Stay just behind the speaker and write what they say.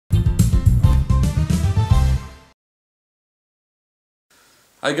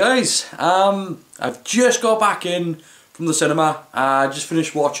Hi guys, I've just got back in from the cinema. I just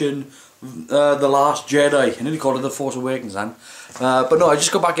finished watching The Last Jedi. I nearly called it The Force Awakens then. But no, I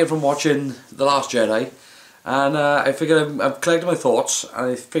just got back in from watching The Last Jedi. And I figured I've collected my thoughts, and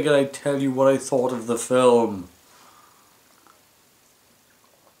I figured I'd tell you what I thought of the film.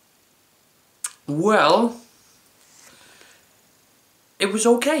 Well, it was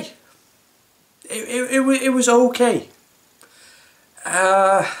okay. It was okay.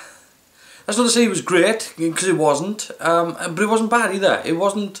 That's not to say it was great, because it wasn't, but it wasn't bad either. It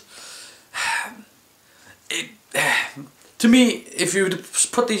wasn't... to me, if you were to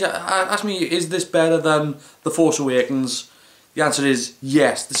put these... ask me, is this better than The Force Awakens? The answer is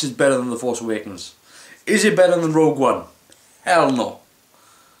yes, this is better than The Force Awakens. Is it better than Rogue One? Hell no.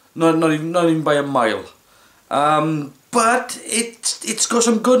 Not even by a mile. But it's got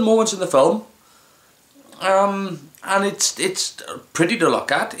some good moments in the film. And it's pretty to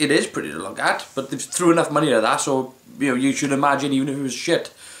look at. It is pretty to look at, but they've threw enough money at that, so you should imagine even if it was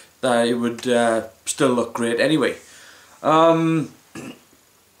shit, that it would still look great anyway. The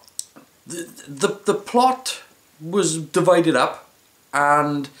plot was divided up,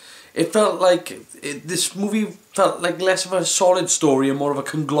 and it felt like this movie felt like less of a solid story and more of a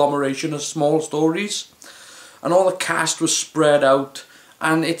conglomeration of small stories, and all the cast was spread out.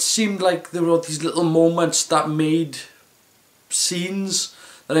 And it seemed like there were these little moments that made scenes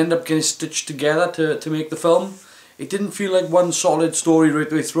that end up getting stitched together to make the film. It didn't feel like one solid story right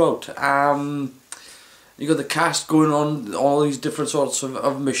the way throughout. You got the cast going on all these different sorts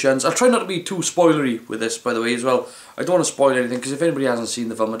of missions. I'll try not to be too spoilery with this, by the way, as well. I don't want to spoil anything, because if anybody hasn't seen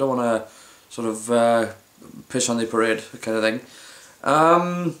the film, I don't want to sort of piss on the parade kind of thing.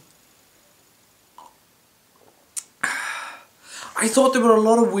 I thought there were a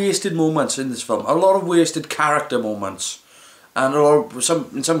lot of wasted moments in this film, a lot of wasted character moments, and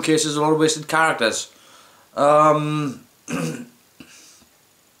in some cases a lot of wasted characters. I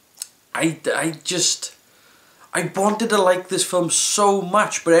wanted to like this film so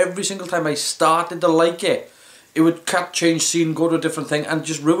much, but every single time I started to like it, it would cut, change scene, go to a different thing, and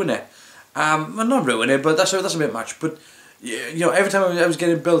just ruin it. Well, not ruin it, but that's a bit much. But every time I was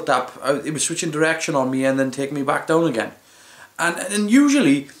getting built up, it was switching direction on me and then taking me back down again. And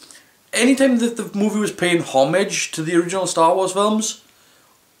usually, anytime that the movie was paying homage to the original Star Wars films,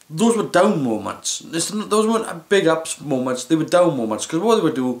 those were down moments. Those weren't big ups moments, they were down moments. Because what they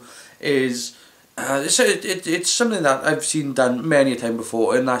would do is, it's something that I've seen done many a time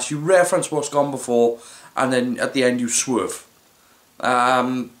before, and that's you reference what's gone before, and then at the end you swerve.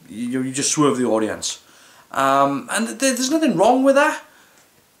 You just swerve the audience. And there's nothing wrong with that,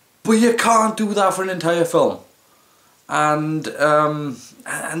 but you can't do that for an entire film. And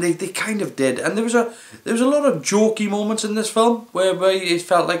they kind of did, and there was a lot of jokey moments in this film whereby it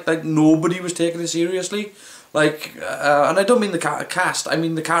felt like nobody was taking it seriously, and I don't mean the cast, I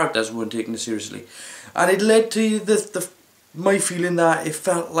mean the characters weren't taking it seriously, and it led to my feeling that it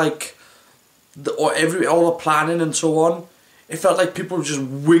felt like all the planning and so on, it felt like people were just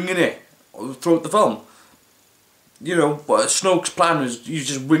winging it throughout the film. Snoke's plan was he's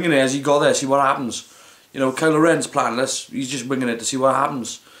just winging it as he got there, see what happens. Kylo Ren's planless, he's just winging it to see what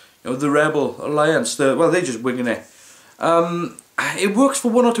happens. The Rebel Alliance, they're just winging it. It works for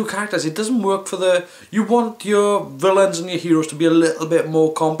one or two characters, it doesn't work for you want your villains and your heroes to be a little bit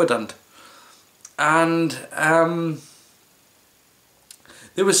more competent. And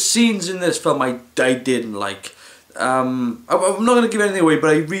there were scenes in this film I didn't like. I'm not going to give anything away, but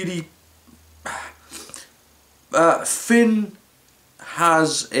I really... Finn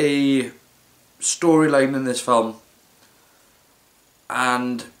has a storyline in this film,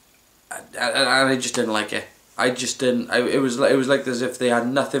 and I just didn't like it. I just didn't. It was like as if they had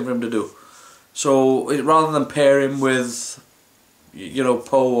nothing for him to do. So rather than pair him with,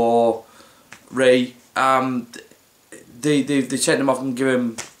 Poe or Rey, they sent him off and give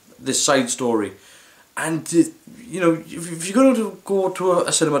him this side story. And if you're going to go to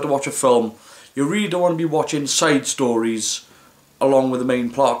a cinema to watch a film, you really don't want to be watching side stories along with the main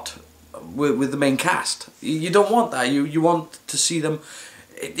plot. With the main cast, you don't want that. You want to see them.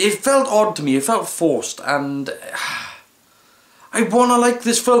 It felt odd to me. It felt forced, and I want to like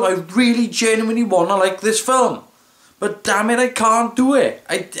this film. I really genuinely want to like this film, but damn it, I can't do it.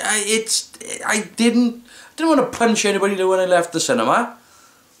 I didn't want to punch anybody when I left the cinema,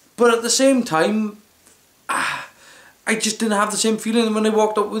 but at the same time, I just didn't have the same feeling when I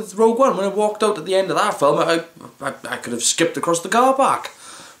walked out with Rogue One. When I walked out at the end of that film, I could have skipped across the car park.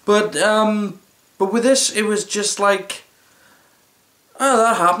 But with this, it was just like, oh,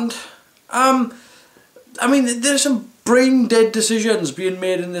 that happened. I mean, there's some brain dead decisions being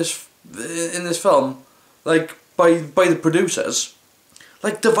made in this film, like by the producers,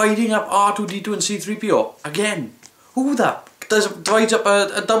 like dividing up R2D2 and C3PO again. Who divides up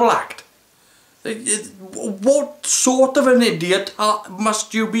a double act? What sort of an idiot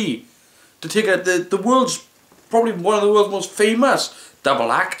must you be to take the world's, probably one of the world's most famous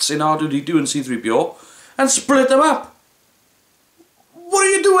double acts in R2D2 and C3PO and split them up? What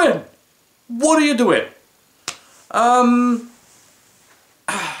are you doing? What are you doing?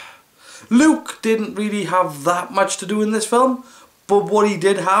 Luke didn't really have that much to do in this film, but what he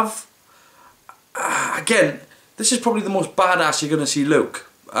did have, again, this is probably the most badass you're going to see Luke,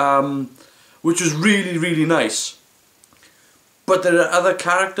 which was really, really nice. But there are other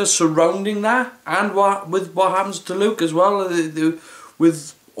characters surrounding that, and with what happens to Luke as well,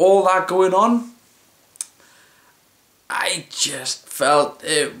 with all that going on. I just felt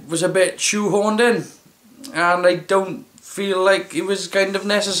it was a bit shoehorned in, and I don't feel like it was kind of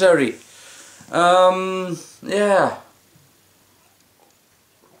necessary. Yeah.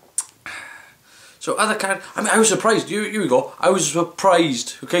 So other characters, I mean, I was surprised. Here we go. I was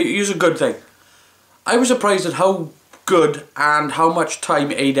surprised. Okay, here's a good thing. I was surprised at how good and how much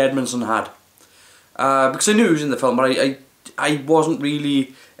time Aid Edmondson had, because I knew he was in the film, but I wasn't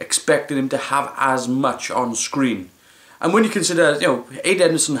really expecting him to have as much on screen. And when you consider, you know, Aid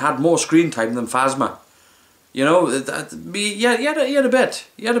Edmondson had more screen time than Phasma. You know, he had a bit.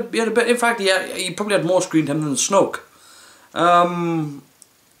 He had a bit. In fact, he probably had more screen time than Snoke.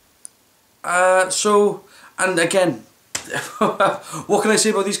 So, and again, what can I say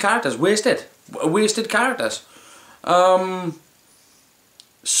about these characters? Wasted characters.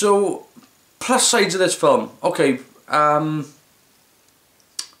 So, plus sides of this film. Okay.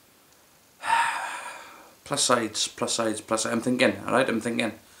 Plus sides. I'm thinking. Alright, I'm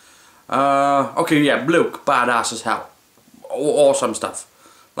thinking. Okay, yeah, Luke, badass as hell. Awesome stuff.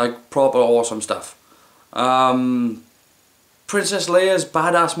 Like, proper awesome stuff. Princess Leia's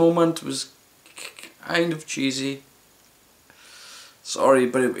badass moment was kind of cheesy. Sorry,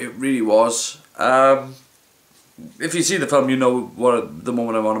 but it really was. If you see the film, you know what the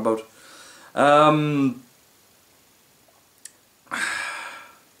moment I'm on about.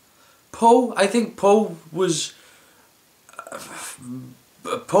 Poe, I think Poe was...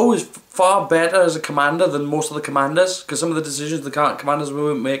 Poe is far better as a commander than most of the commanders, because some of the decisions the commanders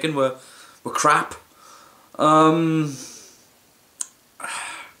were making were crap. Hux,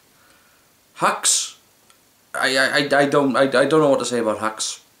 I don't know what to say about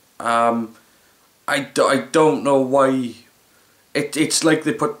Hux. I don't know why. It's like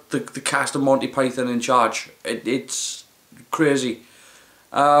they put the cast of Monty Python in charge. It's crazy.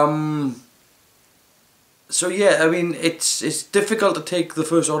 So yeah, I mean, it's difficult to take the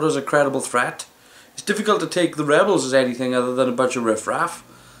First Order as a credible threat. It's difficult to take the Rebels as anything other than a bunch of riffraff.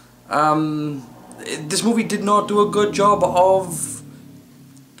 This movie did not do a good job of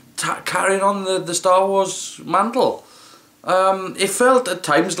carrying on the Star Wars mantle. It felt at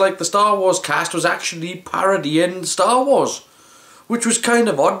times like the Star Wars cast was actually parodying Star Wars, which was kind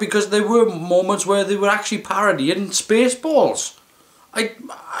of odd because there were moments where they were actually parodying Spaceballs. I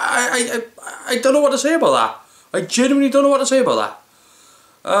don't know what to say about that. I genuinely don't know what to say about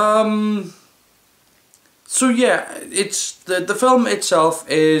that. So yeah, it's the film itself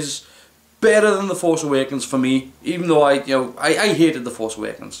is better than The Force Awakens for me, even though I hated The Force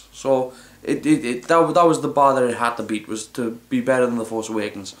Awakens. So that was the bar that it had to beat, was to be better than The Force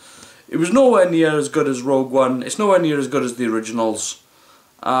Awakens. It was nowhere near as good as Rogue One. It's nowhere near as good as the originals.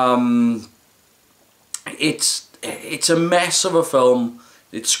 It's a mess of a film.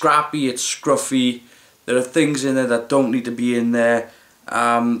 It's scrappy, it's scruffy. There are things in there that don't need to be in there.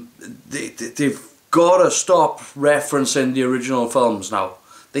 They've got to stop referencing the original films now.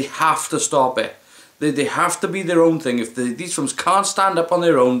 They have to stop it. They have to be their own thing. If these films can't stand up on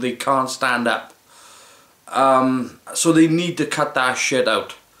their own, they can't stand up. So they need to cut that shit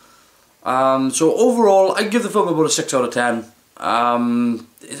out. So overall, I give the film about a 6 out of 10.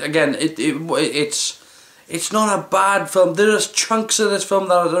 Again, it's not a bad film. There are chunks of this film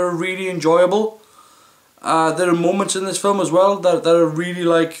that are really enjoyable. There are moments in this film as well that are really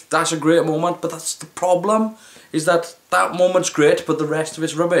like, that's a great moment, but that's the problem, is that moment's great, but the rest of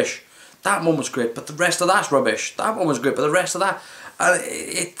it's rubbish. That moment's great, but the rest of that's rubbish. That moment's great, but the rest of that...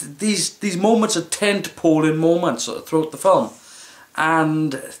 these moments are tent-poling moments throughout the film.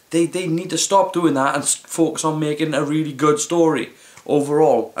 And they need to stop doing that and focus on making a really good story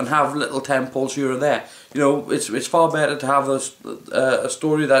overall, and have little tent-poles here and there. You know, it's far better to have a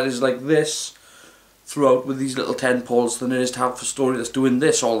story that is like this throughout with these little tent-poles than it is to have a story that's doing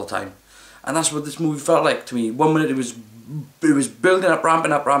this all the time. And that's what this movie felt like to me. 1 minute it was building up,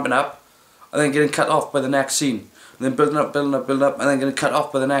 ramping up, and then getting cut off by the next scene. And then building up, and then getting cut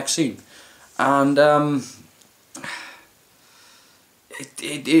off by the next scene. And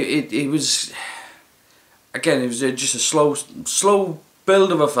it was, again, it was just a slow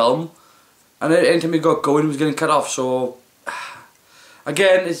build of a film. And anytime it got going, it was getting cut off. So,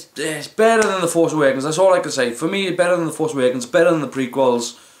 again, it's better than The Force Awakens. That's all I can say. For me, it's better than The Force Awakens, better than the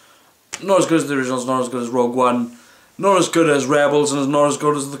prequels. Not as good as the originals, not as good as Rogue One, not as good as Rebels, and not as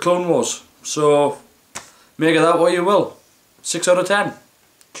good as the Clone Wars. So, make of that what you will. 6 out of 10.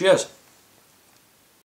 Cheers.